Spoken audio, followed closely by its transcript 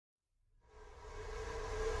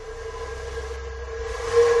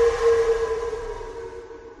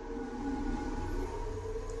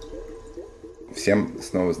Всем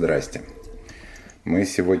снова здрасте. Мы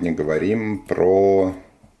сегодня говорим про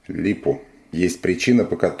липу. Есть причина,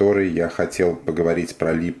 по которой я хотел поговорить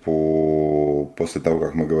про липу после того,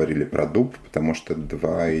 как мы говорили про дуб, потому что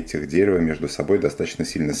два этих дерева между собой достаточно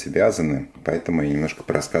сильно связаны, поэтому я немножко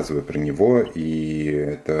порассказываю про него, и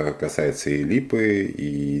это касается и липы,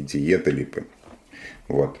 и диеты липы.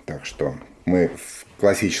 Вот, так что мы в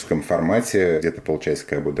классическом формате где-то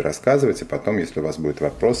полчасика я буду рассказывать, а потом, если у вас будут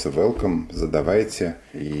вопросы, welcome, задавайте,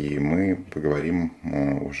 и мы поговорим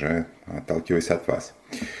уже отталкиваясь от вас.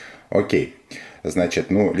 Окей. Значит,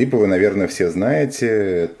 липу вы, наверное, все знаете.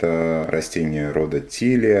 Это растение рода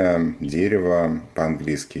тилия, дерево.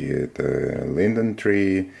 По-английски это Linden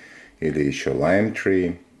tree или еще lime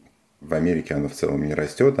tree. В Америке оно в целом не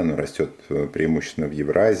растет. Оно растет преимущественно в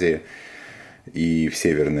Евразии и в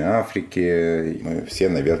Северной Африке. Мы все,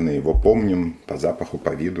 наверное, его помним по запаху,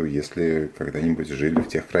 по виду, если когда-нибудь жили в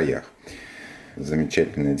тех краях.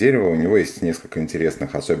 Замечательное дерево. У него есть несколько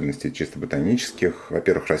интересных особенностей чисто ботанических.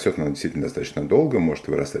 Во-первых, растет оно действительно достаточно долго, может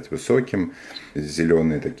вырастать высоким.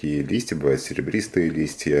 Зеленые такие листья, бывают серебристые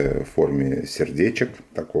листья в форме сердечек,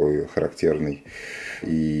 такой характерный.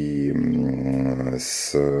 И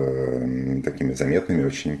с такими заметными,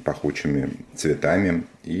 очень пахучими цветами.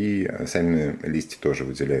 И сами листья тоже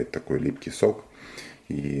выделяют такой липкий сок.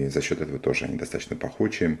 И за счет этого тоже они достаточно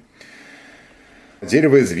пахучие.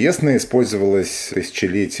 Дерево известно, использовалось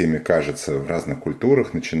тысячелетиями, кажется, в разных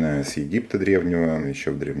культурах, начиная с Египта древнего.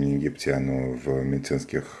 Еще в Древнем Египте оно в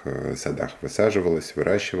медицинских садах высаживалось,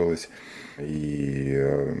 выращивалось. И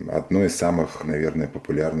одно из самых, наверное,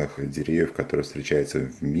 популярных деревьев, которое встречается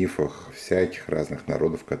в мифах всяких разных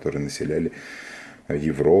народов, которые населяли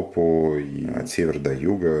Европу и от севера до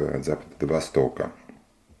юга, от запада до востока.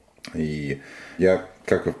 И я,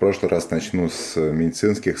 как и в прошлый раз, начну с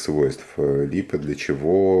медицинских свойств липы, для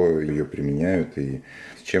чего ее применяют и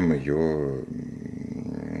с чем ее,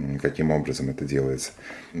 каким образом это делается.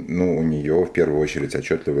 У нее в первую очередь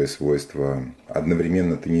отчетливые свойства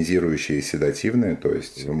одновременно тонизирующие и седативные, то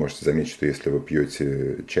есть вы можете заметить, что если вы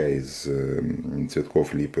пьете чай из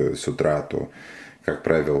цветков липы с утра, то, как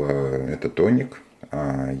правило, это тоник.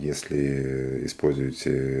 А если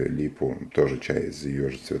используете липу, тоже чай из ее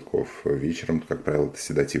же цветков вечером, то, как правило, это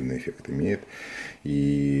седативный эффект имеет.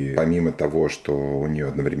 И помимо того, что у нее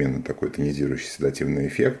одновременно такой тонизирующий седативный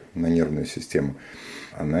эффект на нервную систему,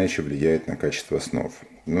 она еще влияет на качество снов.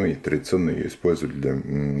 И традиционно ее используют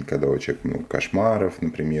когда у человека много кошмаров,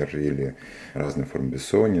 например, или разные формы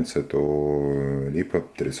бессонницы, то липа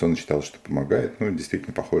традиционно считалось, что помогает.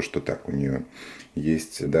 Действительно похоже, что так. У нее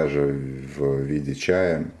есть даже в виде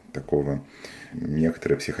чая такого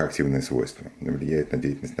некоторые психоактивные свойства. Влияет на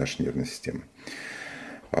деятельность нашей нервной системы.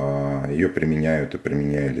 Ее применяют и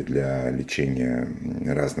применяли для лечения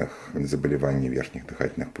разных заболеваний верхних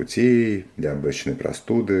дыхательных путей, для обычной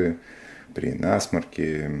простуды, при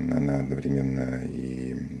насморке. Она одновременно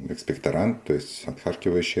и экспекторант, то есть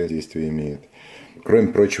отхаркивающее действие имеет. Кроме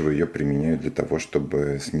прочего, ее применяют для того,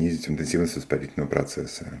 чтобы снизить интенсивность воспалительного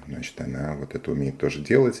процесса. Значит, она это умеет тоже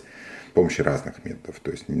делать с помощью разных методов.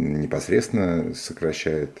 То есть непосредственно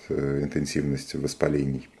сокращает интенсивность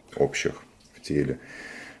воспалений общих в теле,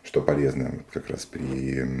 что полезно как раз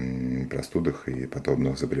при простудах и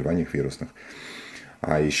подобных заболеваниях вирусных.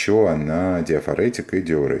 А еще она диафоретик и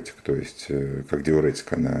диуретик. То есть, как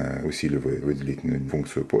диуретик она усиливает выделительную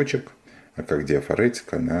функцию почек, а как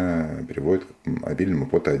диафоретик она приводит к обильному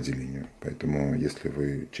потоотделению. Поэтому, если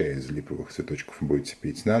вы чай из липовых цветочков будете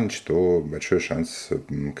пить на ночь, то большой шанс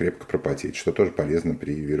крепко пропотеть, что тоже полезно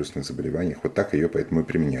при вирусных заболеваниях. Вот так ее поэтому и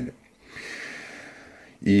применяли.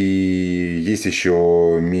 И есть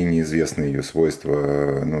еще менее известные ее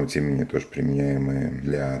свойства, но тем не менее тоже применяемые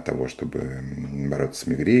для того, чтобы бороться с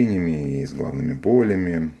мигренями и с головными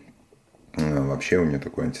болями. Вообще у нее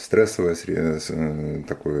такое антистрессовое,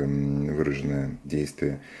 такое выраженное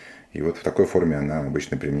действие. И в такой форме она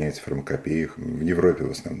обычно применяется в фармакопеях, в Европе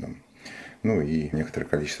в основном. И некоторое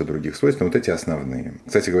количество других свойств, но эти основные.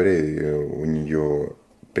 Кстати говоря, у нее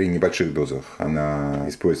при небольших дозах она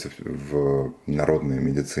используется в народной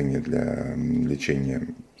медицине для лечения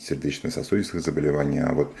сердечно-сосудистых заболеваний,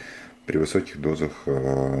 а при высоких дозах,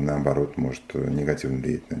 наоборот, может негативно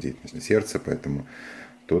влиять на деятельность сердца, поэтому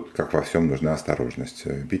тут, как во всем, нужна осторожность.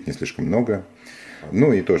 Пить не слишком много.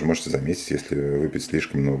 И тоже можете заметить, если выпить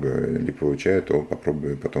слишком много липового чая, то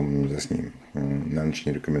попробуй потом засним. На ночь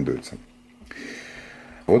не рекомендуется.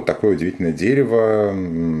 Вот такое удивительное дерево,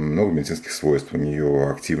 много медицинских свойств. У нее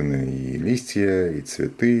активны и листья, и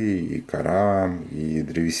цветы, и кора, и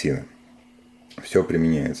древесина. Все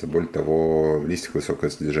применяется. Более того, в листьях высокое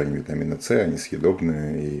содержание витамина С, они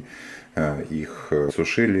съедобные, и их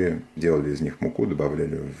сушили, делали из них муку,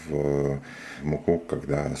 добавляли в муку,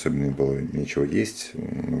 когда особенно было нечего есть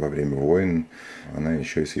во время войн, она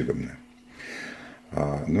еще и съедобная.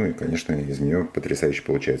 Ну и, конечно, из нее потрясающе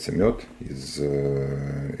получается мед, из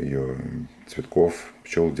ее цветков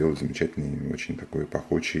пчел делают замечательный, очень такой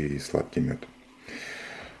пахучий и сладкий мед.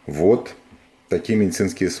 Вот такие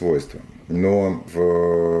медицинские свойства. Но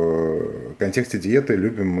в контексте диеты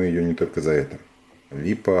любим мы ее не только за это.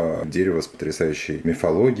 Липа – дерево с потрясающей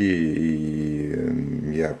мифологией,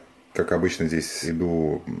 и я, как обычно, здесь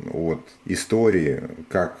иду от истории,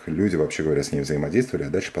 как люди, вообще говоря, с ней взаимодействовали, а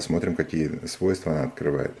дальше посмотрим, какие свойства она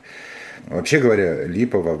открывает. Вообще говоря,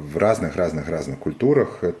 липа в разных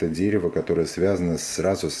культурах – это дерево, которое связано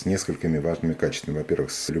сразу с несколькими важными качествами.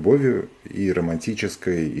 Во-первых, с любовью и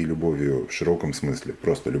романтической, и любовью в широком смысле,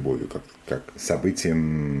 просто любовью, как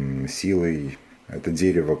событием, силой. Это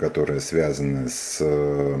дерево, которое связано с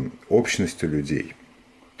общностью людей,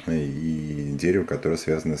 и дерево, которое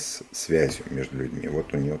связано с связью между людьми.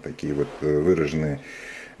 Вот у нее такие вот выраженные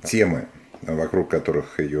темы, вокруг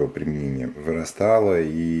которых ее применение вырастало.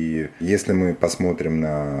 И если мы посмотрим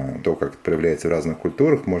на то, как это проявляется в разных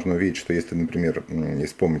культурах, можно увидеть, что если, например,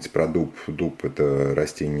 вспомнить про дуб, дуб – это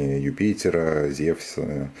растение Юпитера,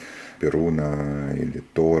 Зевса, Перуна или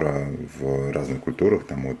Тора в разных культурах,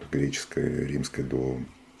 там от греческой, римской до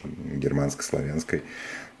германской, славянской,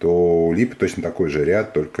 то у липы точно такой же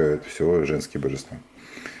ряд, только это все женские божества.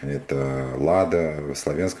 Это Лада в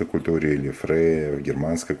славянской культуре или Фрея в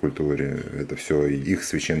германской культуре. Это все их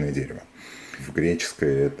священное дерево. В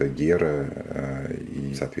греческой это Гера,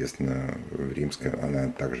 и, соответственно, в римской она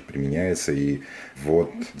также применяется. И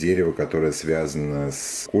вот дерево, которое связано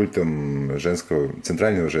с культом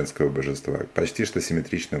центрального женского божества, почти что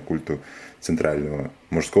симметрично культу центрального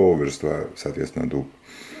мужского божества, соответственно, дуб.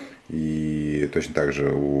 И точно так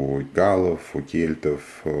же у галлов, у кельтов,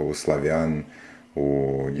 у славян,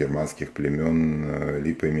 у германских племен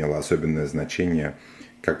липа имела особенное значение.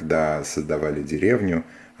 Когда создавали деревню,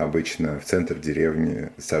 обычно в центр деревни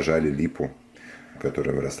сажали липу,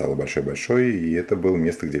 которая вырастала большой-большой, и это было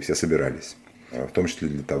место, где все собирались. В том числе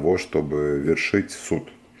для того, чтобы вершить суд,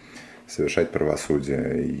 совершать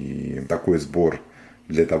правосудие. И такой сбор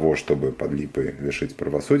для того, чтобы под липой вершить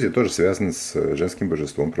правосудие, тоже связан с женским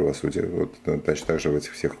божеством правосудия. Вот точно так же в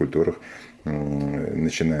этих всех культурах,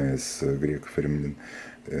 начиная с греков и римлян,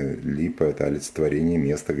 липа – это олицетворение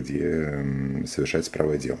места, где совершается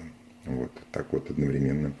правое дело. Вот так вот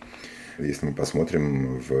одновременно. Если мы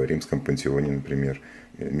посмотрим в римском пантеоне, например,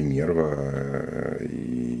 Минерва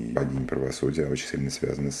и богиня правосудия очень сильно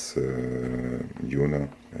связаны с Юно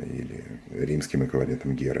или римским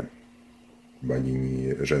эквивалентом Геры,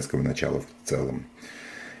 богини женского начала в целом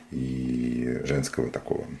и женского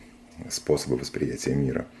такого способа восприятия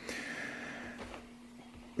мира.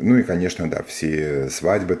 Ну и, конечно, да, все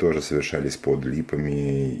свадьбы тоже совершались под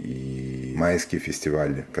липами, и майский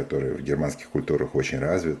фестиваль, который в германских культурах очень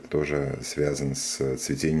развит, тоже связан с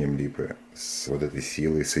цветением липы, с вот этой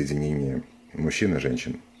силой соединения мужчин и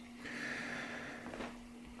женщин.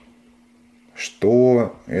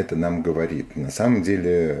 Что это нам говорит? На самом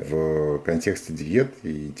деле, в контексте диет,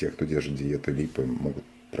 и те, кто держит диету липы, могут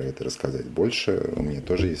про это рассказать больше. У меня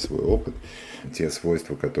тоже есть свой опыт. Те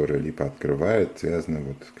свойства, которые липа открывает, связаны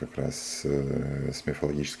вот как раз с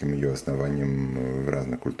мифологическим ее основанием в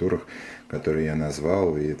разных культурах, которые я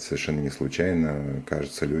назвал. И это совершенно не случайно.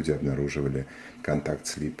 Кажется, люди обнаруживали контакт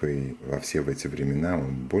с липой во все эти времена.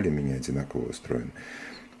 Он более-менее одинаково устроен.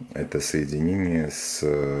 Это соединение с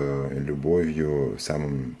любовью в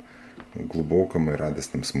самом глубоком и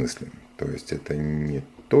радостном смысле. То есть это не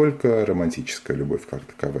только романтическая любовь как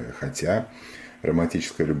таковая, хотя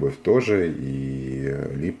романтическая любовь тоже, и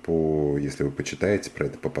липу, если вы почитаете про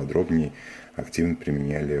это поподробнее, активно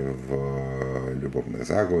применяли в любовных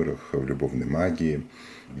заговорах, в любовной магии,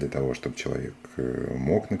 для того, чтобы человек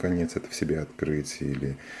мог наконец это в себе открыть,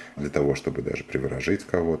 или для того, чтобы даже приворожить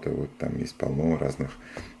кого-то. Вот там есть полно разных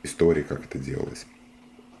историй, как это делалось.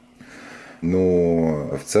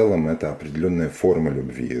 Но в целом это определенная форма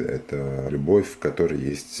любви. Это любовь, в которой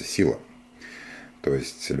есть сила. То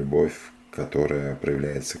есть любовь, которая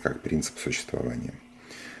проявляется как принцип существования.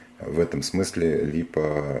 В этом смысле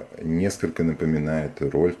липа несколько напоминает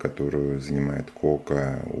роль, которую занимает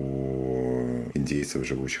кока у индейцев,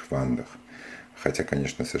 живущих в Андах. Хотя,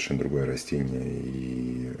 конечно, совершенно другое растение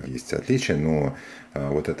и есть отличия, но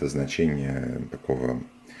вот это значение такого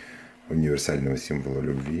универсального символа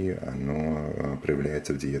любви, оно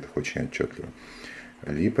проявляется в диетах очень отчетливо.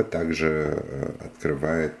 Липа также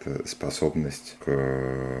открывает способность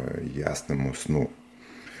к ясному сну,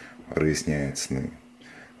 проясняет сны,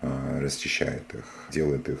 расчищает их,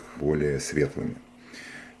 делает их более светлыми.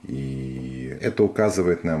 И это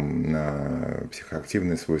указывает нам на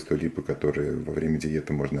психоактивные свойства липы, которые во время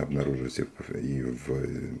диеты можно обнаружить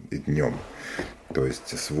и днем. То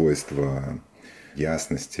есть свойства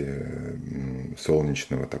ясности,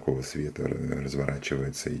 солнечного такого света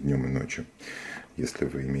разворачивается и днем, и ночью, если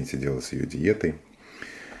вы имеете дело с ее диетой.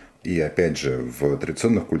 И опять же, в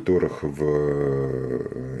традиционных культурах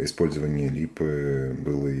в использовании липы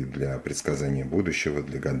было и для предсказания будущего,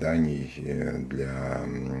 для гаданий, для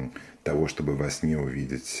того, чтобы во сне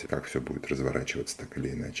увидеть, как все будет разворачиваться так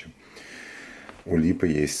или иначе. У липы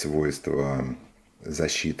есть свойство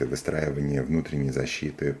защиты, выстраивания внутренней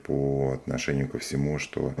защиты по отношению ко всему,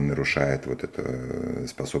 что нарушает вот эту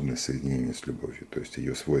способность соединения с любовью. То есть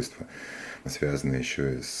ее свойства связаны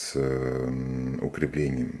еще и с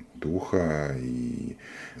укреплением духа и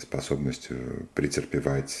способностью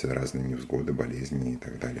претерпевать разные невзгоды, болезни и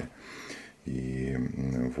так далее. И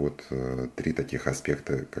вот 3 таких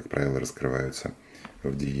аспекта, как правило, раскрываются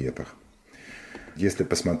в диетах. Если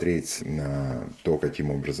посмотреть на то,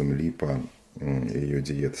 каким образом липа и ее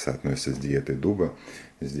диета соотносится с диетой дуба,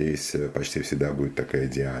 здесь почти всегда будет такая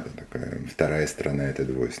диада, такая вторая сторона этой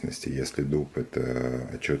двойственности. Если дуб – это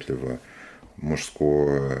отчетливо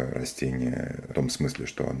мужское растение, в том смысле,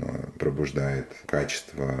 что оно пробуждает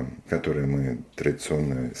качества, которые мы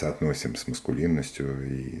традиционно соотносим с маскулинностью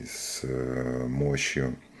и с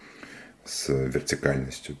мощью, с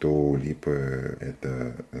вертикальностью, то у липы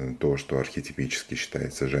это то, что архетипически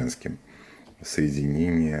считается женским.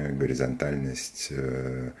 Соединение, горизонтальность,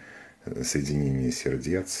 соединение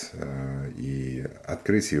сердец и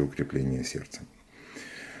открытие и укрепление сердца.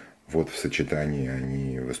 Вот в сочетании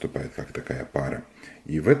они выступают как такая пара.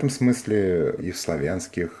 И в этом смысле и в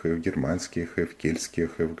славянских, и в германских, и в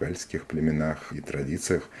кельтских, и в гальских племенах и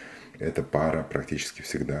традициях эта пара практически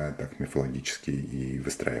всегда так мифологически и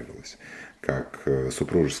выстраивалась. Как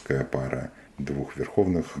супружеская пара 2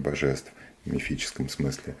 верховных божеств в мифическом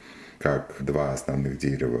смысле, как 2 основных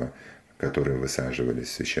дерева, которые высаживались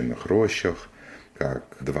в священных рощах,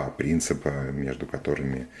 как 2 принципа, между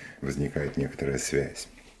которыми возникает некоторая связь.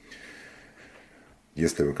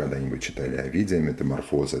 Если вы когда-нибудь читали Овидия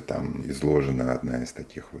 «Метаморфозы», там изложена одна из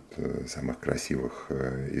таких вот самых красивых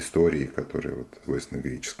историй, которые вот свойственны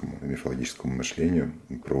греческому мифологическому мышлению,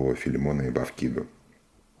 про Филимона и Бавкиду.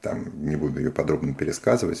 Там не буду ее подробно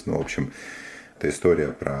пересказывать, но, в общем, это история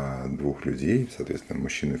про 2 людей, соответственно,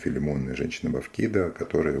 мужчину Филимона и женщину Бавкида,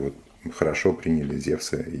 которые вот хорошо приняли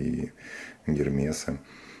Зевса и Гермеса,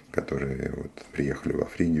 которые вот пришли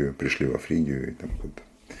во Фригию и там вот,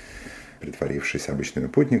 притворившись обычными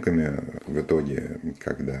путниками, в итоге,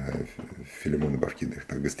 когда Филимон и Бавкида их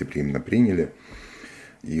так гостеприимно приняли,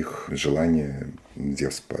 их желание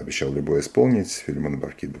Зевс пообещал любое исполнить. Филимон и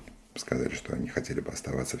Бавкида сказали, что они хотели бы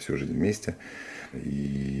оставаться всю жизнь вместе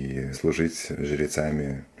и служить жрецом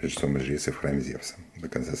и жрицей в храме Зевса до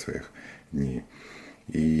конца своих дней.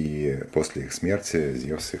 И после их смерти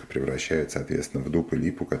Зевс их превращает, соответственно, в дуб и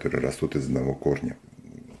липу, которые растут из одного корня.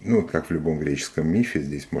 Ну, как в любом греческом мифе,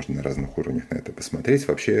 здесь можно на разных уровнях на это посмотреть.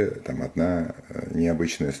 Вообще, там одна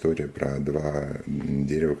необычная история про 2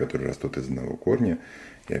 дерева, которые растут из одного корня.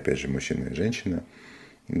 И опять же, мужчина и женщина.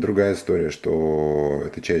 Другая история, что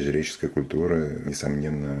это часть жреческой культуры,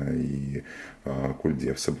 несомненно, и культ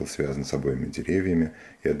Зевса был связан с обоими деревьями,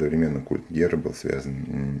 и одновременно культ Геры был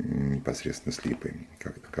связан непосредственно с липой,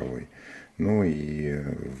 как таковой. Ну и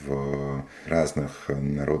в разных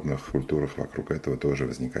народных культурах вокруг этого тоже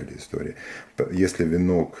возникали истории. Если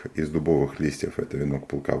венок из дубовых листьев – это венок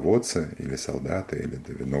полководца или солдата, или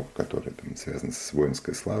это венок, который там связан с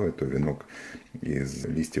воинской славой, то венок из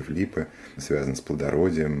листьев липы связан с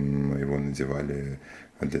плодородием. Его надевали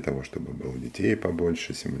для того, чтобы было детей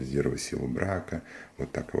побольше, символизировать силу брака.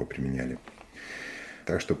 Вот так его применяли.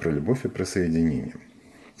 Так что про любовь и про соединение.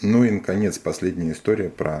 Ну и, наконец, последняя история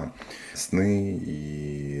про сны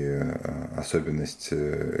и особенность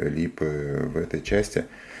липы в этой части.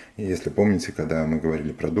 И если помните, когда мы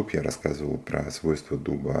говорили про дуб, я рассказывал про свойство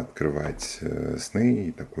дуба открывать сны,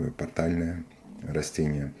 и такое портальное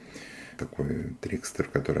растение, такой трикстер,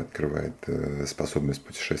 который открывает способность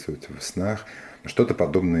путешествовать в снах. Что-то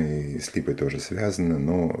подобное с липой тоже связано,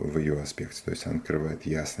 но в ее аспекте. То есть она открывает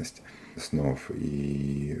ясность снов,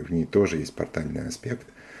 и в ней тоже есть портальный аспект,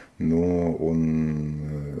 но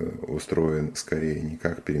он устроен скорее не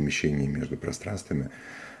как перемещение между пространствами,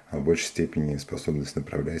 а в большей степени способность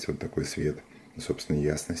направлять вот такой свет, собственно,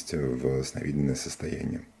 ясности в сновидное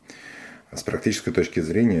состояние. С практической точки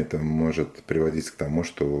зрения это может приводить к тому,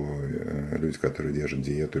 что люди, которые держат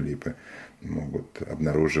диету липы, могут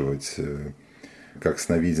обнаруживать как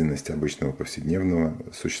сновиденность обычного повседневного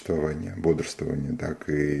существования, бодрствования, так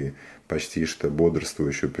и почти что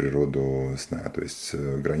бодрствующую природу сна. То есть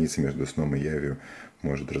граница между сном и явью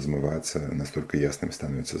может размываться, настолько ясными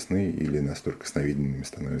становятся сны или настолько сновиденными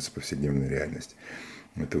становится повседневная реальность.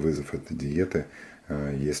 Это вызов этой диеты,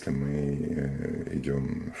 если мы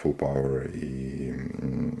идем full power и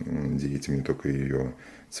диетим не только ее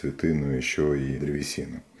цветы, но еще и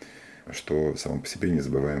древесину, что само по себе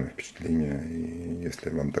незабываемое впечатление. И если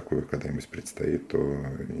вам такое когда-нибудь предстоит, то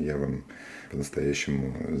я вам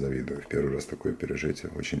по-настоящему завидую. В первый раз такое пережить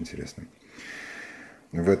очень интересно.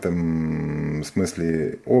 В этом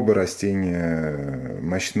смысле оба растения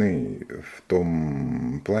мощны в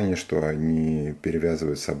том плане, что они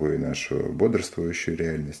перевязывают с собой нашу бодрствующую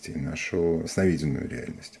реальность и нашу сновиденную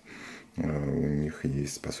реальность. У них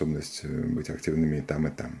есть способность быть активными и там,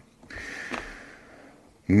 и там.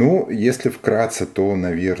 Ну, если вкратце, то,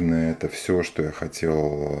 наверное, это все, что я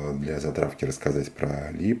хотел для затравки рассказать про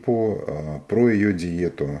липу. Про ее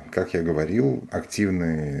диету. Как я говорил,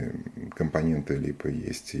 активные компоненты липы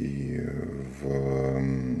есть и в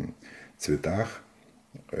цветах.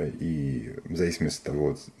 И в зависимости от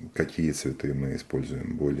того, какие цветы мы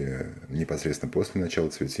используем, более непосредственно после начала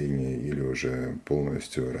цветения или уже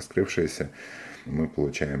полностью раскрывшиеся, мы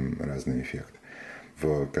получаем разный эффект.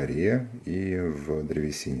 В коре и в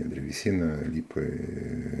древесине. Древесина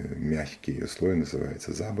липы, мягкий слой,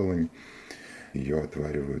 называется заболонь. Ее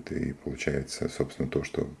отваривают, и получается, собственно, то,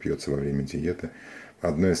 что пьется во время диеты.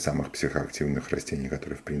 Одно из самых психоактивных растений,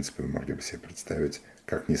 которые, в принципе, вы могли бы себе представить,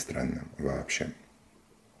 как ни странно, вообще.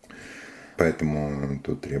 Поэтому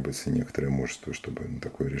тут требуется некоторое мужество, чтобы на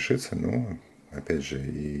такое решиться. Но, опять же,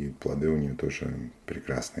 и плоды у нее тоже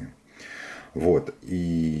прекрасные. Вот.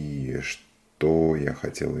 И что я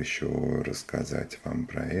хотел еще рассказать вам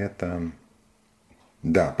про это?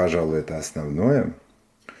 Да, пожалуй, это основное.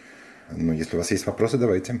 Но если у вас есть вопросы,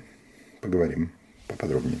 давайте поговорим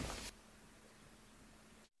поподробнее.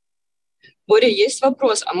 Боря, есть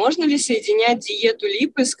вопрос. А можно ли соединять диету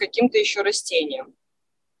липы с каким-то еще растением?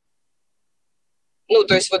 Ну,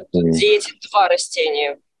 то есть вот диетить два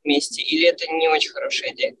растения вместе, или это не очень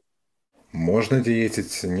хорошая идея? Можно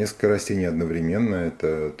диетить несколько растений одновременно.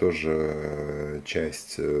 Это тоже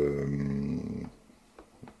часть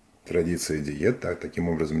традиции диет. Таким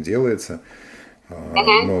образом делается.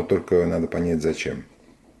 Но только надо понять, зачем.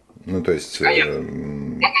 Ну, то есть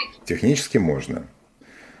технически можно.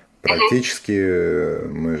 Практически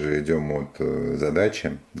мы же идем от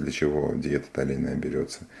задачи, для чего диета та или иная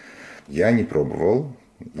берется. Я не пробовал.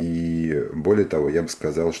 И более того, я бы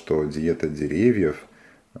сказал, что диета деревьев,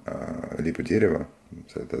 липа дерева,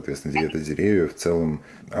 соответственно, диета деревьев в целом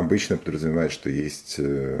обычно подразумевает, что есть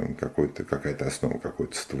какая-то основа,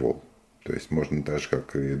 какой-то ствол. То есть можно так же,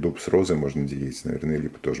 как и дуб с розой можно диетить, наверное,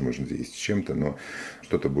 липу тоже можно диетить чем-то, но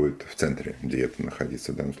что-то будет в центре диеты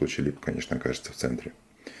находиться. В данном случае липа, конечно, окажется в центре.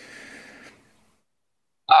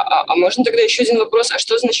 А можно тогда еще один вопрос, а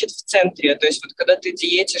что значит в центре? То есть вот когда ты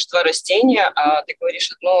диетишь два растения, а ты говоришь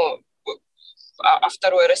одно, а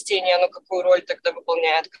второе растение, оно какую роль тогда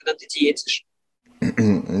выполняет, когда ты диетишь?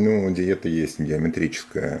 Ну, диета есть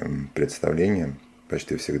геометрическое представление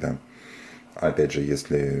почти всегда. Опять же,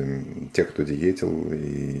 если те, кто диетил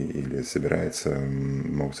или собирается,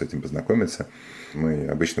 могут с этим познакомиться, мы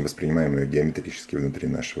обычно воспринимаем ее геометрически внутри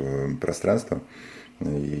нашего пространства,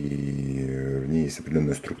 и в ней есть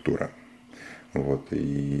определенная структура. Вот,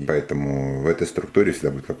 и поэтому в этой структуре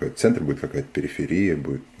всегда будет какой-то центр, будет какая-то периферия,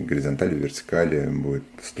 будет горизонталь, вертикаль, будет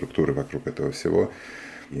структура вокруг этого всего.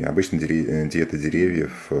 И обычно диета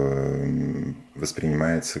деревьев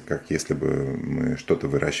воспринимается, как если бы мы что-то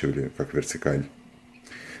выращивали как вертикаль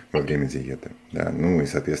во время диеты. Да? Ну и,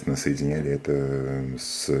 соответственно, соединяли это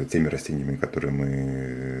с теми растениями,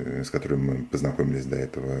 с которыми мы познакомились до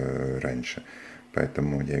этого раньше.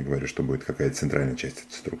 Поэтому я и говорю, что будет какая-то центральная часть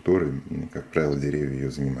этой структуры. Как правило, деревья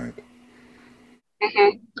ее занимают.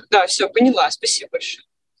 Да, все, поняла. Спасибо большое.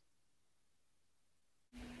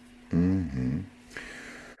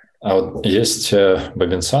 А вот есть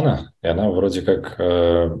бабинсана, и она вроде как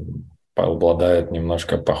обладает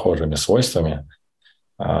немножко похожими свойствами.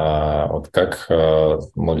 Вот как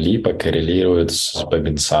липа коррелирует с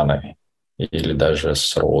бабинсаной или даже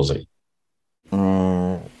с розой?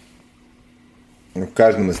 В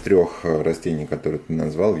каждом из трех растений, которые ты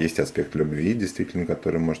назвал, есть аспект любви, действительно,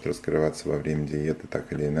 который может раскрываться во время диеты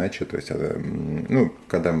так или иначе. То есть,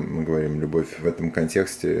 когда мы говорим любовь в этом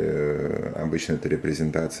контексте, обычно это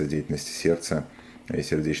репрезентация деятельности сердца и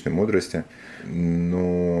сердечной мудрости.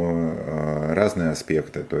 Но разные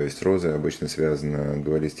аспекты, то есть розы обычно связана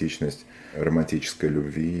дуалистичность романтической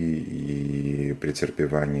любви и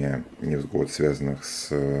претерпевание невзгод, связанных с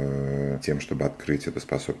тем, чтобы открыть эту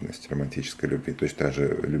способность романтической любви. То есть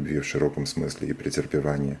даже любви в широком смысле и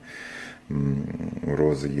претерпевание. У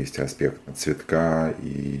розы есть аспект цветка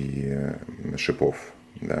и шипов.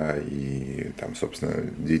 Да, и там, собственно,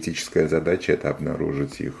 диетическая задача – это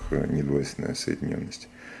обнаружить их недвойственную соединенность.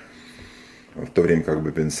 В то время как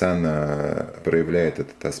бабинсана проявляет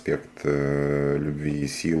этот аспект любви и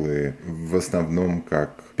силы в основном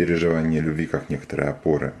как переживание любви, как некоторые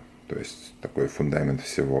опоры, то есть такой фундамент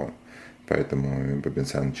всего. Поэтому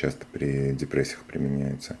бабинсана часто при депрессиях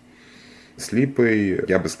применяется. С липой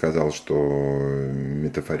я бы сказал, что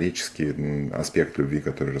метафорический аспект любви,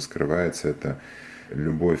 который раскрывается, это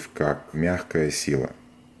любовь как мягкая сила.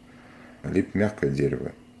 Липа – мягкое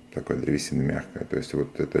дерево, такое древесина мягкое. То есть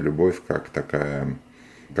вот эта любовь как такая,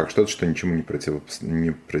 как что-то, что ничему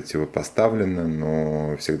не противопоставлено,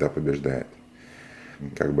 но всегда побеждает.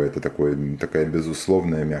 Как бы это такая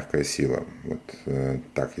безусловная мягкая сила. Вот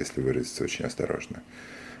так, если выразиться очень осторожно.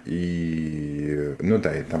 И, ну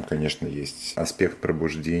да, и там, конечно, есть аспект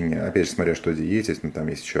пробуждения. Опять же, смотря что диетить, но там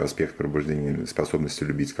есть еще аспект пробуждения способности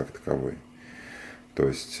любить как таковой. То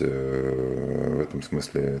есть в этом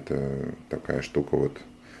смысле это такая штука, вот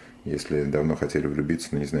если давно хотели влюбиться,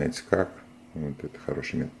 но не знаете как, вот это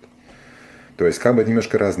хороший метод. То есть как бы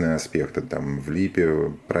немножко разные аспекты. Там в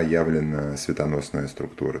липе проявлена светоносная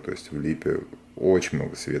структура, то есть в липе очень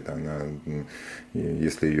много света. Она,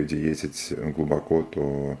 если ее диетить глубоко,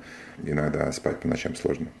 то иногда спать по ночам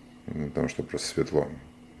сложно, потому что просто светло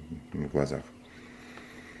в глазах.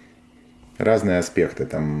 Разные аспекты.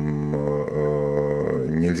 Там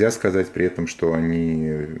нельзя сказать при этом, что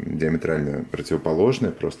они диаметрально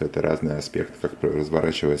противоположны, просто это разные аспекты, как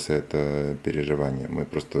разворачивается это переживание. Мы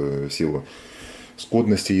просто в силу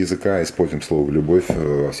скудности языка используем слово «любовь»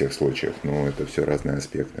 во всех случаях, но это все разные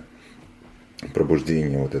аспекты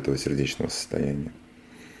пробуждения вот этого сердечного состояния.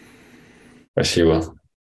 Спасибо.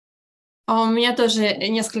 А у меня тоже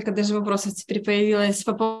несколько даже вопросов теперь появилось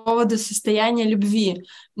по поводу состояния любви.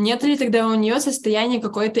 Нет ли тогда у нее состояния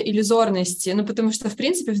какой-то иллюзорности? Ну, потому что, в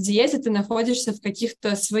принципе, в диете ты находишься в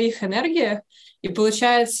каких-то своих энергиях, и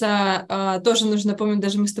получается, тоже нужно помнить,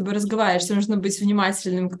 даже мы с тобой разговаривали, что нужно быть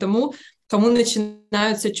внимательным к тому, кому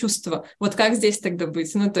начинаются чувства. Вот как здесь тогда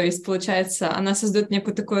быть? Ну, то есть, получается, она создает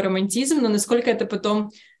некий такой романтизм, но насколько это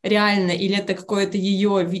потом реально, или это какое-то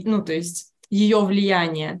ее, ну, то есть, ее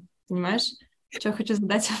влияние? Понимаешь, что я хочу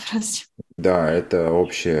задать вопрос? Да, это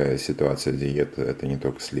общая ситуация диеты, это не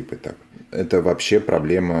только с липой так. Это вообще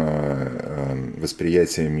проблема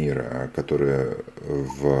восприятия мира, которая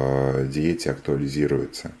в диете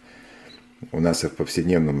актуализируется. У нас и в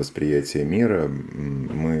повседневном восприятии мира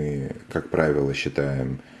мы, как правило,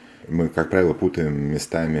 путаем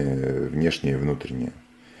местами внешнее и внутреннее.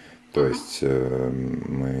 То есть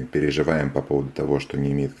мы переживаем по поводу того, что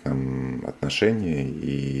не имеет к нам отношения,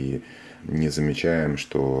 и не замечаем,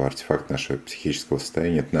 что артефакт нашего психического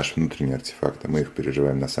состояния – это наш внутренний артефакт, а мы их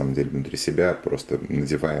переживаем на самом деле внутри себя, просто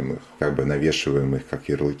надеваем их, как бы навешиваем их как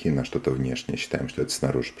ярлыки на что-то внешнее, считаем, что это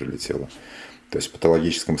снаружи прилетело. То есть в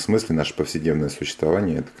патологическом смысле наше повседневное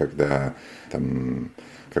существование – это когда там,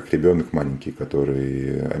 как ребенок маленький,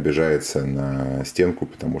 который обижается на стенку,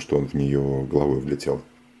 потому что он в нее головой влетел.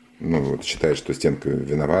 Ну, вот считает, что стенка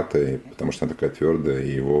виновата, потому что она такая твердая,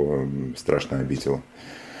 и его страшно обидела.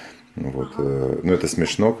 Вот. Ну, это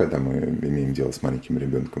смешно, когда мы имеем дело с маленьким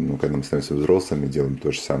ребенком, но когда мы становимся взрослыми и делаем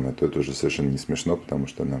то же самое, то это уже совершенно не смешно, потому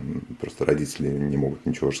что нам просто родители не могут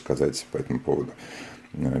ничего сказать по этому поводу,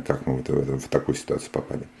 как мы в такую ситуацию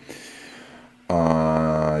попали.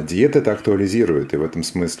 А диета это актуализирует, и в этом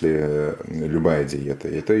смысле любая диета –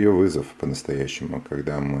 это ее вызов по-настоящему,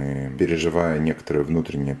 когда мы, переживая некоторое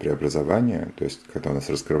внутреннее преобразование, то есть когда у нас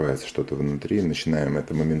раскрывается что-то внутри, начинаем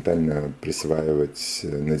это моментально присваивать,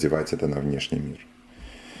 надевать это на внешний мир.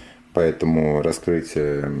 Поэтому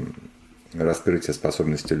раскрытие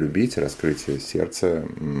способности любить, раскрытие сердца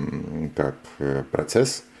как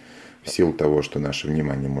процесс – в силу того, что наше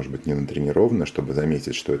внимание может быть не натренировано, чтобы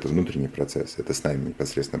заметить, что это внутренний процесс, это с нами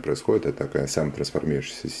непосредственно происходит, это такая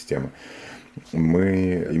самотрансформирующаяся система,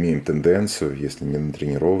 мы имеем тенденцию, если не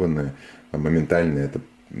натренированы, моментально это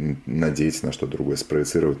надеть на что-то другое,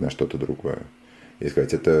 спроецировать на что-то другое. И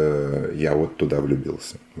сказать, это я вот туда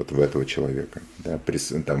влюбился, вот в этого человека, да,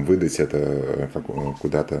 там, выдать это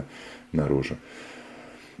куда-то наружу.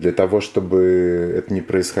 Для того, чтобы это не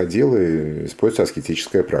происходило, используется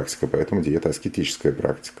аскетическая практика, поэтому диета аскетическая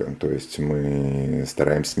практика. То есть мы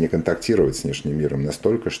стараемся не контактировать с внешним миром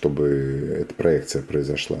настолько, чтобы эта проекция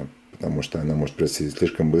произошла, потому что она может произойти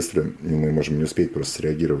слишком быстро, и мы можем не успеть просто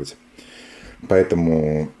среагировать.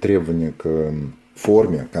 Поэтому требования к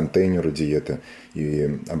форме, контейнеру диеты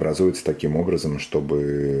и образуются таким образом,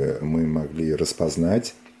 чтобы мы могли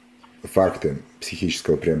распознать факты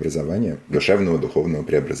психического преобразования, душевного, духовного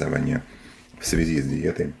преобразования в связи с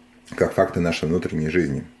диетой, как факты нашей внутренней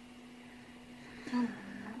жизни.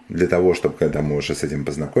 Для того, чтобы, когда мы уже с этим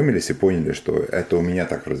познакомились и поняли, что это у меня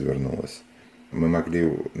так развернулось, мы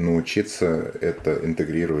могли научиться это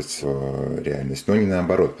интегрировать в реальность. Но не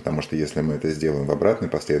наоборот, потому что если мы это сделаем в обратной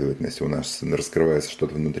последовательности, у нас раскрывается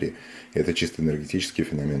что-то внутри. Это чисто энергетический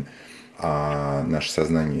феномен. А наше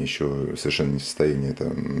сознание еще совершенно не в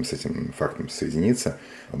состоянии с этим фактом соединиться.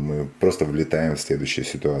 Мы просто влетаем в следующие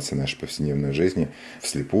ситуации нашей повседневной жизни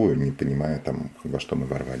вслепую, не понимая, во что мы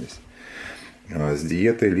ворвались. С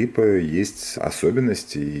диетой Липы есть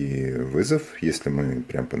особенность и вызов, если мы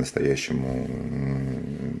прям по-настоящему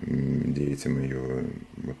диетим ее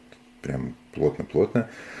вот прям плотно-плотно.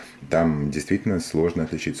 Там действительно сложно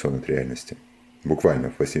отличить сон от реальности. Буквально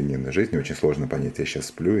в повседневной жизни очень сложно понять, я сейчас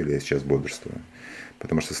сплю или я сейчас бодрствую.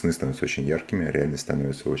 Потому что сны становятся очень яркими, а реальность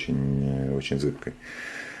становится очень, очень зыбкой.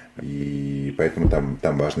 И поэтому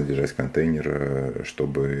там важно держать контейнер,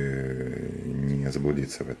 чтобы не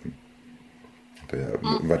заблудиться в этом.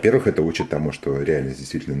 Во-первых, это учит тому, что реальность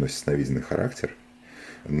действительно носит сновидный характер,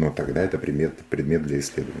 но тогда это предмет для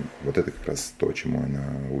исследований. Вот это как раз то, чему она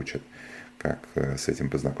учит, как с этим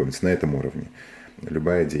познакомиться на этом уровне.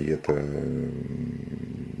 Любая диета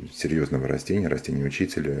серьезного растения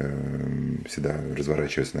учителя, всегда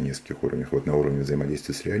разворачивается на нескольких уровнях. Вот на уровне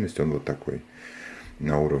взаимодействия с реальностью он вот такой.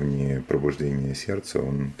 На уровне пробуждения сердца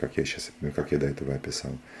он, как я до этого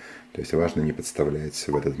описал. То есть важно не подставлять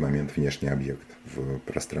в этот момент внешний объект в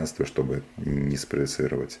пространство, чтобы не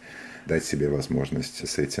спроецировать, дать себе возможность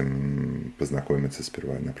с этим познакомиться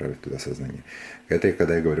сперва, направить туда сознание. Это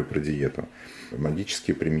когда я говорю про диету.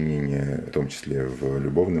 Магические применения, в том числе в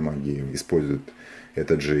любовной магии, используют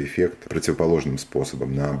этот же эффект противоположным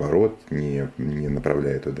способом, наоборот, не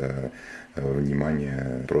направляя туда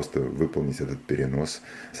внимание, просто выполнить этот перенос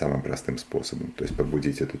самым простым способом, то есть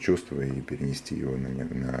побудить это чувство и перенести его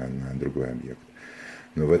на другой объект.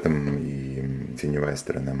 Но в этом и теневая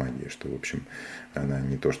сторона магии, что, в общем, она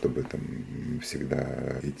не то чтобы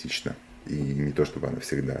всегда этична, и не то чтобы она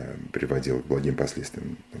всегда приводила к благим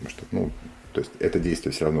последствиям, потому что, то есть это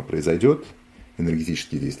действие все равно произойдет,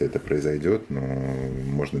 энергетические действия это произойдет, но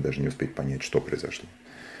можно даже не успеть понять, что произошло,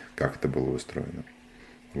 как это было устроено.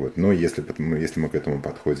 Вот. Но если мы к этому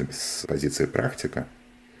подходим с позиции практика,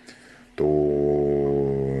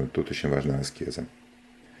 то тут очень важна аскеза.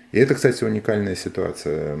 И это, кстати, уникальная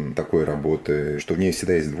ситуация такой работы, что в ней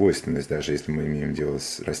всегда есть двойственность, даже если мы имеем дело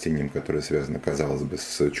с растением, которое связано, казалось бы,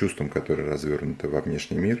 с чувством, которое развернуто во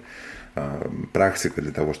внешний мир. Практика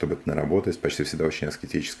для того, чтобы это наработать, почти всегда очень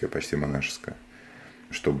аскетическая, почти монашеская,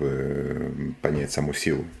 чтобы понять саму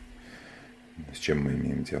силу, с чем мы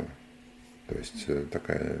имеем дело. То есть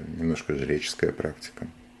такая немножко жреческая практика.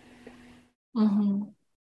 Угу.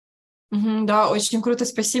 Да, очень круто,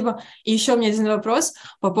 спасибо. И еще у меня один вопрос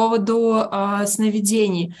по поводу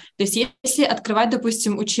сновидений. То есть если открывать,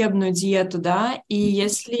 допустим, учебную диету, да, и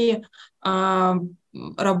если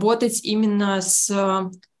работать именно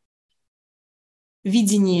с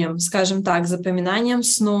видением, скажем так, запоминанием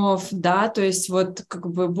снов, да, то есть вот как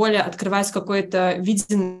бы более открывать какой-то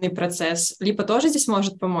виденный процесс. Липа тоже здесь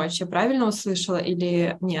может помочь? Я правильно услышала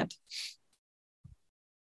или нет?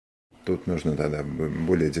 Тут нужно тогда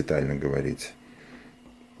более детально говорить.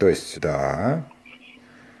 То есть, да,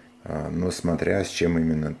 но смотря с чем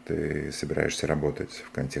именно ты собираешься работать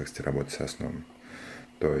в контексте работы со сном.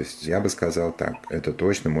 То есть я бы сказал так, это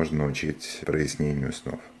точно можно научить прояснению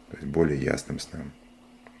снов, то есть более ясным снам.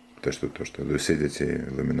 То, что lucidity,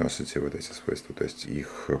 luminosity, вот эти свойства, то есть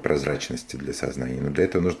их прозрачности для сознания. Но для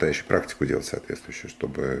этого нужно еще практику делать соответствующую,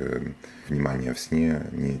 чтобы внимание в сне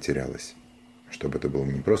не терялось. Чтобы это было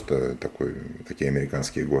не просто такие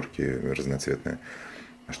американские горки разноцветные,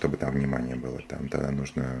 а чтобы там внимание было. Там тогда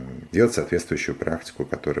нужно делать соответствующую практику,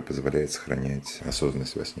 которая позволяет сохранять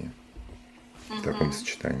осознанность во сне в таком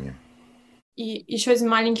сочетании. И еще один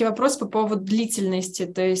маленький вопрос по поводу длительности.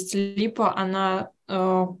 То есть липа, она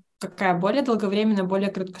какая? Более долговременная,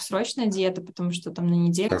 более краткосрочная диета, потому что там на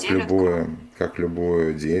неделю? Как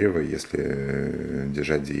любое дерево, если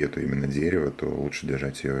держать диету именно дерева, то лучше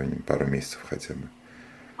держать ее пару месяцев хотя бы,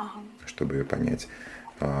 чтобы ее понять.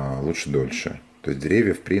 Лучше дольше. То есть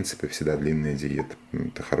деревья, в принципе, всегда длинная диета.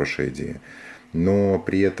 Это хорошая идея. Но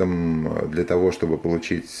при этом для того, чтобы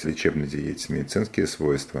получить в лечебной диете медицинские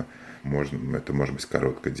свойства, это может быть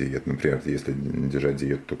короткая диета. Например, если держать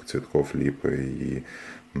диету только цветков, липы и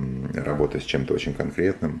работать с чем-то очень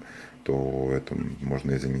конкретным, то это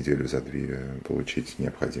можно и за неделю, за две получить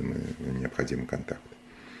необходимый контакт.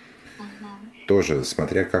 Тоже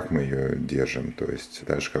смотря как мы ее держим, то есть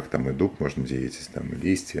даже как там и дуб, можно диетить там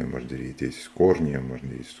листья, можно диетить корни, можно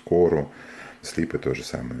диетить кору. С липой то же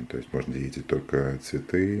самое, то есть можно диетить только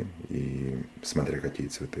цветы, и смотря какие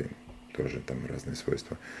цветы, тоже там разные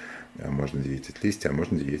свойства. Можно диетить листья, а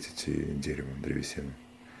можно диетить и дерево, древесину.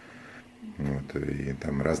 Вот, и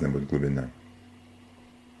там разная будет глубина.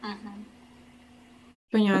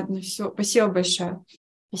 Понятно, все. Спасибо большое.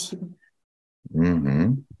 Спасибо.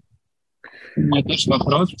 Угу. Мой тоже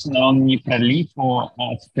вопрос, но он не про липу,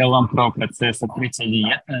 а в целом про процесс открытия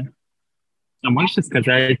диеты. А можете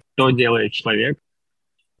сказать, что делает человек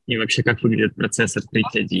и вообще как выглядит процесс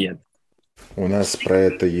открытия диеты? У нас про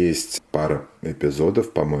это есть пара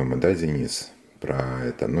эпизодов, по-моему, да, Денис? Про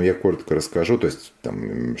это. Ну, я коротко расскажу, то есть,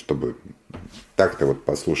 там, чтобы так-то вот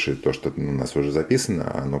послушать то, что у нас уже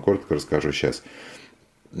записано, но коротко расскажу сейчас.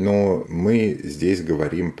 Но мы здесь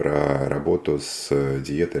говорим про работу с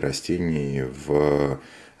диетой растений в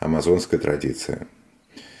амазонской традиции.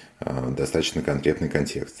 Достаточно конкретный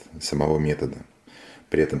контекст самого метода.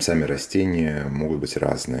 При этом сами растения могут быть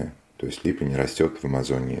разные. То есть липа не растет в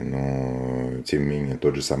Амазонии, но тем не менее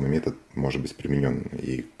тот же самый метод может быть применен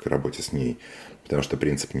и к работе с ней, потому что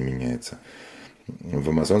принцип не меняется. В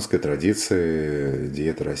амазонской традиции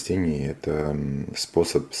диета растений – это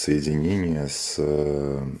способ соединения с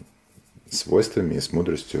свойствами и с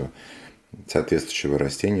мудростью соответствующего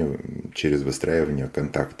растения через выстраивание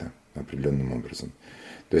контакта определенным образом.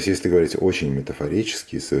 То есть, если говорить очень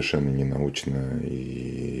метафорически, совершенно ненаучно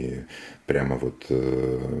и прямо вот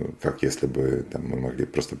как если бы там, мы могли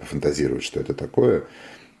просто пофантазировать, что это такое,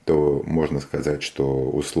 то можно сказать, что,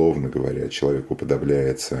 условно говоря, человек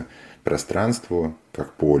уподобляется пространству,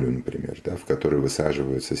 как полю, например, да, в которое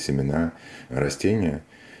высаживаются семена растения,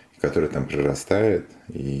 которое там прорастает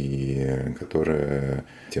и которое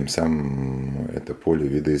тем самым это поле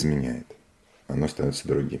видоизменяет. Оно становится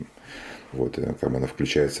другим. Вот, как бы она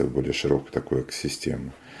включается в более широкую такую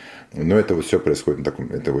экосистему. Но это вот все происходит на таком,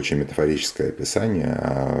 это очень метафорическое описание,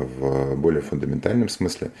 а в более фундаментальном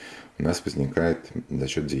смысле у нас возникает за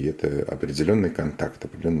счет диеты определенный контакт,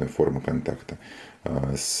 определенная форма контакта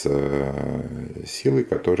с силой,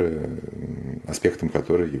 аспектом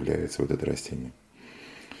которой является вот это растение.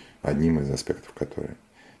 Одним из аспектов которой.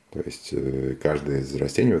 То есть каждое из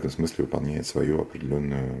растений в этом смысле выполняет свою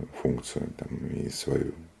определенную функцию там, и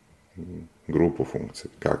свою группу функций,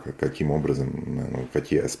 каким образом,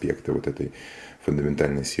 какие аспекты вот этой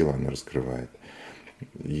фундаментальной силы она раскрывает.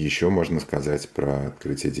 Еще можно сказать про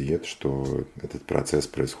открытие диет, что этот процесс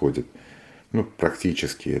происходит,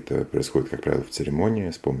 практически это происходит, как правило, в церемонии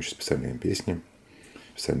с помощью специальной песни,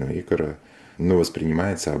 специального икора, но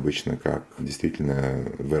воспринимается обычно как действительно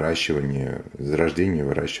зарождение,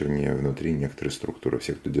 выращивание внутри некоторой структуры.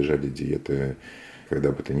 Все, кто держали диеты,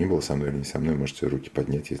 когда бы то ни было, со мной или не со мной, можете руки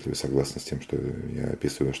поднять, если вы согласны с тем, что я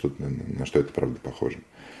описываю, на что это правда похоже.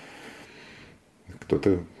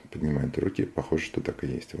 Кто-то поднимает руки, похоже, что так и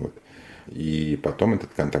есть. Вот. И потом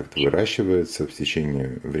этот контакт выращивается в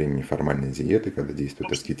течение времени формальной диеты, когда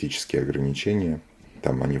действуют аскетические ограничения.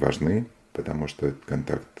 Там они важны, потому что этот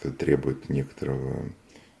контакт требует некоторого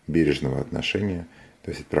бережного отношения. То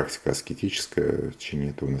есть это практика аскетическая, в течение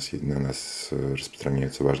этого на нас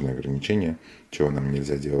распространяются важные ограничения, чего нам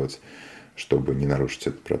нельзя делать, чтобы не нарушить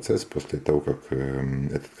этот процесс. После того, как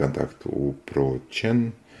этот контакт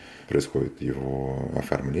упрочен, происходит его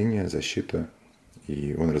оформление, защита,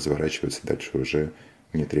 и он разворачивается дальше уже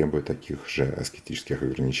не требуя таких же аскетических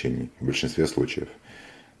ограничений. В большинстве случаев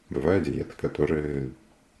бывают диеты, которые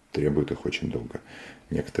требуют их очень долго.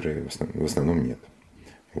 Некоторые в основном нет.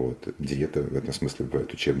 Вот. Диеты в этом смысле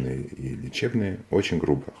бывают учебные и лечебные, очень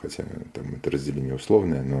грубо, хотя там это разделение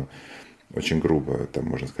условное, но очень грубо там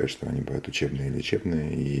можно сказать, что они бывают учебные и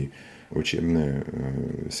лечебные, и учебные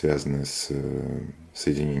связаны с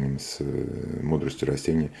соединением с мудростью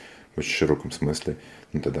растений в очень широком смысле.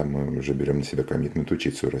 Тогда мы уже берем на себя коммитмент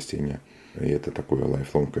учиться у растения, и это такой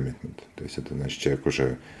lifelong commitment, то есть это значит, человек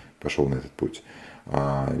уже пошел на этот путь.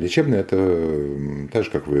 А лечебные – это так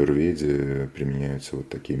же, как в аюрведе, применяются вот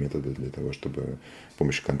такие методы для того, чтобы с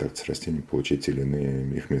помощью контакта с растением получить те или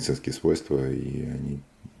иные их медицинские свойства, и они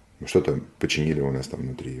что-то починили у нас там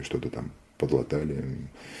внутри, что-то там подлатали,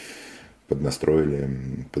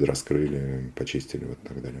 поднастроили, подраскрыли, почистили, вот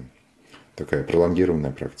так далее. такая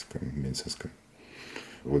пролонгированная практика медицинская.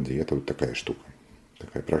 Вот диета вот такая штука,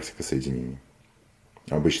 такая практика соединения.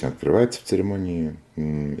 Обычно открывается в церемонии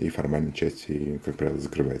и формальной части, и, как правило,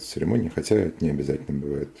 закрывается в церемонии, хотя это не обязательно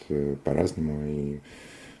бывает по-разному, и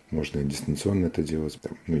можно и дистанционно это делать.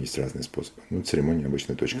 Там, есть разные способы. Церемония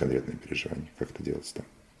обычно это очень конкретное переживание, как это делается там.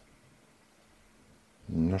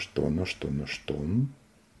 Ну что?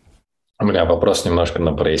 У меня вопрос немножко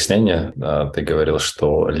на прояснение. Ты говорил,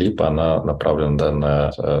 что липа, она направлена на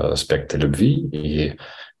аспекты любви, и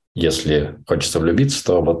если хочется влюбиться,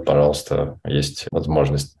 то вот, пожалуйста, есть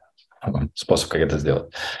возможность, способ, как это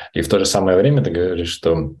сделать. И в то же самое время ты говоришь,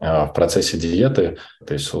 что в процессе диеты,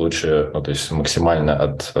 то есть лучше, то есть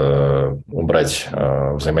максимально убрать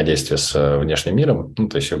взаимодействие с внешним миром,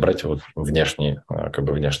 то есть убрать вот внешние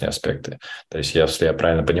аспекты. То есть если я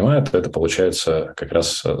правильно понимаю, то это получается как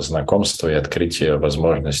раз знакомство и открытие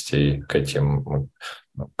возможностей к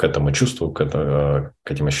этому чувству, к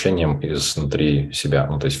этим ощущениям изнутри себя,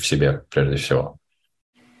 то есть в себе прежде всего.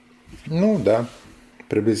 Да.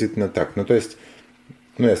 Приблизительно так. То есть,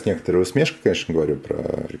 я с некоторой усмешкой, конечно, говорю про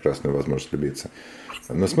прекрасную возможность влюбиться.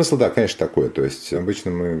 Но смысл, да, конечно, такой. То есть,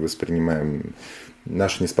 обычно мы воспринимаем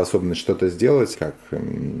нашу неспособность что-то сделать как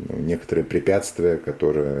некоторое препятствие,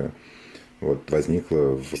 которое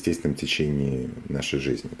возникло в естественном течении нашей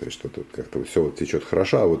жизни. То есть, что тут как-то все течет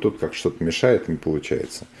хорошо, а вот тут как что-то мешает, не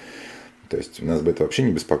получается. То есть, нас бы это вообще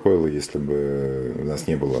не беспокоило, если бы у нас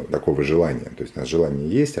не было такого желания. То есть, у нас желание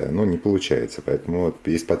есть, а оно не получается. Поэтому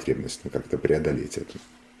есть потребность как-то преодолеть это.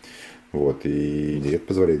 И диета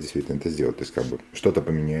позволяет действительно это сделать. То есть, что-то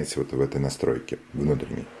поменяется в этой настройке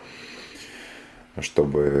внутренней,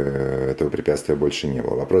 чтобы этого препятствия больше не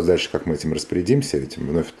было. Вопрос дальше, как мы этим распорядимся, этим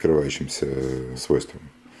вновь открывающимся свойством.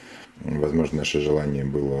 Возможно, наше желание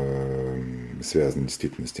было связано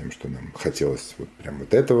действительно с тем, что нам хотелось прям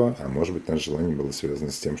этого, а может быть, наше желание было связано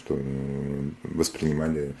с тем, что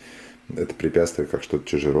воспринимали это препятствие как что-то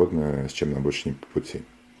чужеродное, с чем нам больше не по пути.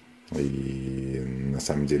 И на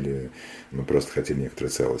самом деле мы просто хотели некоторой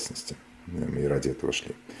целостности, и ради этого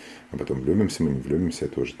шли. А потом влюбимся мы, не влюбимся,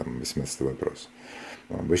 это уже 18-й вопрос.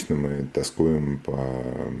 Обычно мы тоскуем по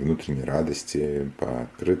внутренней радости, по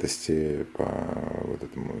открытости, по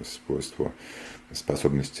этому свойству,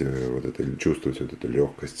 способности чувствовать эту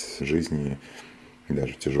легкость жизни,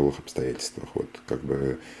 даже в тяжелых обстоятельствах.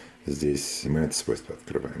 Здесь мы это свойство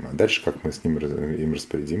открываем. А дальше, как мы с им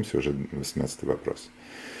распорядимся, уже 18-й вопрос.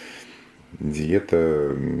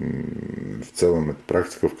 Диета в целом это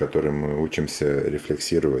практика, в которой мы учимся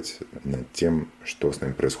рефлексировать над тем, что с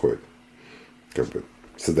нами происходит.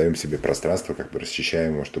 Создаем себе пространство,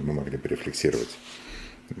 расчищаем его, чтобы мы могли порефлексировать.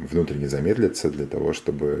 Внутренне замедлиться для того,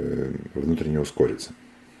 чтобы внутренне ускориться.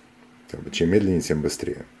 Чем медленнее, тем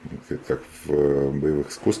быстрее. Как в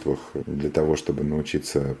боевых искусствах, для того, чтобы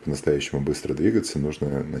научиться по-настоящему быстро двигаться,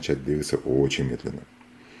 нужно начать двигаться очень медленно,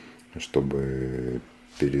 чтобы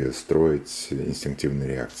перестроить инстинктивные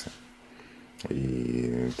реакции.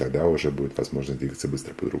 И тогда уже будет возможность двигаться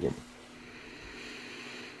быстро по-другому.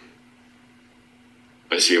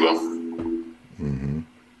 Спасибо.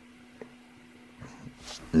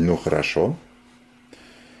 Угу. Хорошо.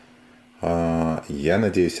 Я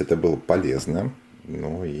надеюсь, это было полезно.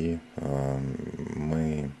 Мы,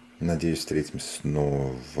 надеюсь, встретимся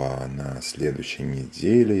снова на следующей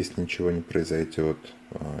неделе, если ничего не произойдет.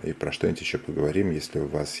 И про что-нибудь еще поговорим. Если у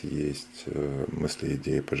вас есть мысли,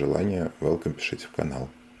 идеи, пожелания, welcome, пишите в канал.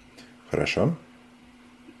 Хорошо?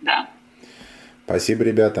 Да. Спасибо,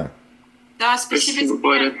 ребята. Да, спасибо,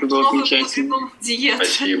 Боря, это было замечательно. Диета.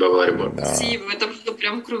 Спасибо, Боря. Да. Спасибо, это было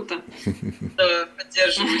прям круто. Да,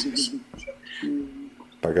 поддерживаю.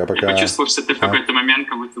 Пока-пока. Я почувствовал, что ты в какой-то момент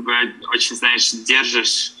как будто бы очень,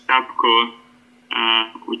 держишь шапку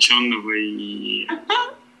ученого и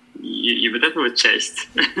вот эту часть.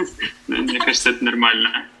 Мне кажется, это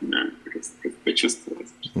нормально. Просто почувствовать.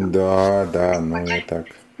 Да, я так.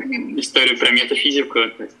 История про метафизику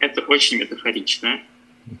 — это очень метафорично.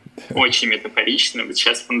 Очень метафорично. Вот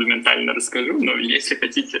сейчас фундаментально расскажу, но если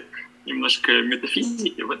хотите немножко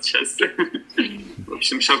метафизики, вот сейчас. В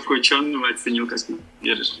общем, шапку ученого оценил, как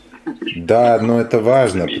держишь. Да, но это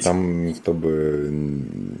важно, потому чтобы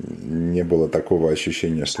не было такого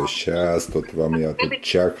ощущения, что сейчас тут вам я тут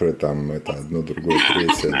чакры, это одно, другое,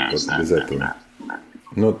 третье, без этого.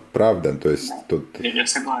 Правда, то есть тут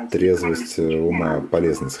трезвость ума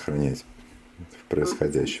полезно сохранять в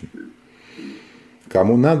происходящем.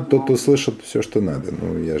 Кому надо, тот услышит все, что надо.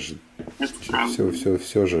 Я же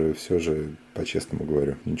все же по-честному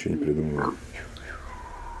говорю, ничего не придумываю.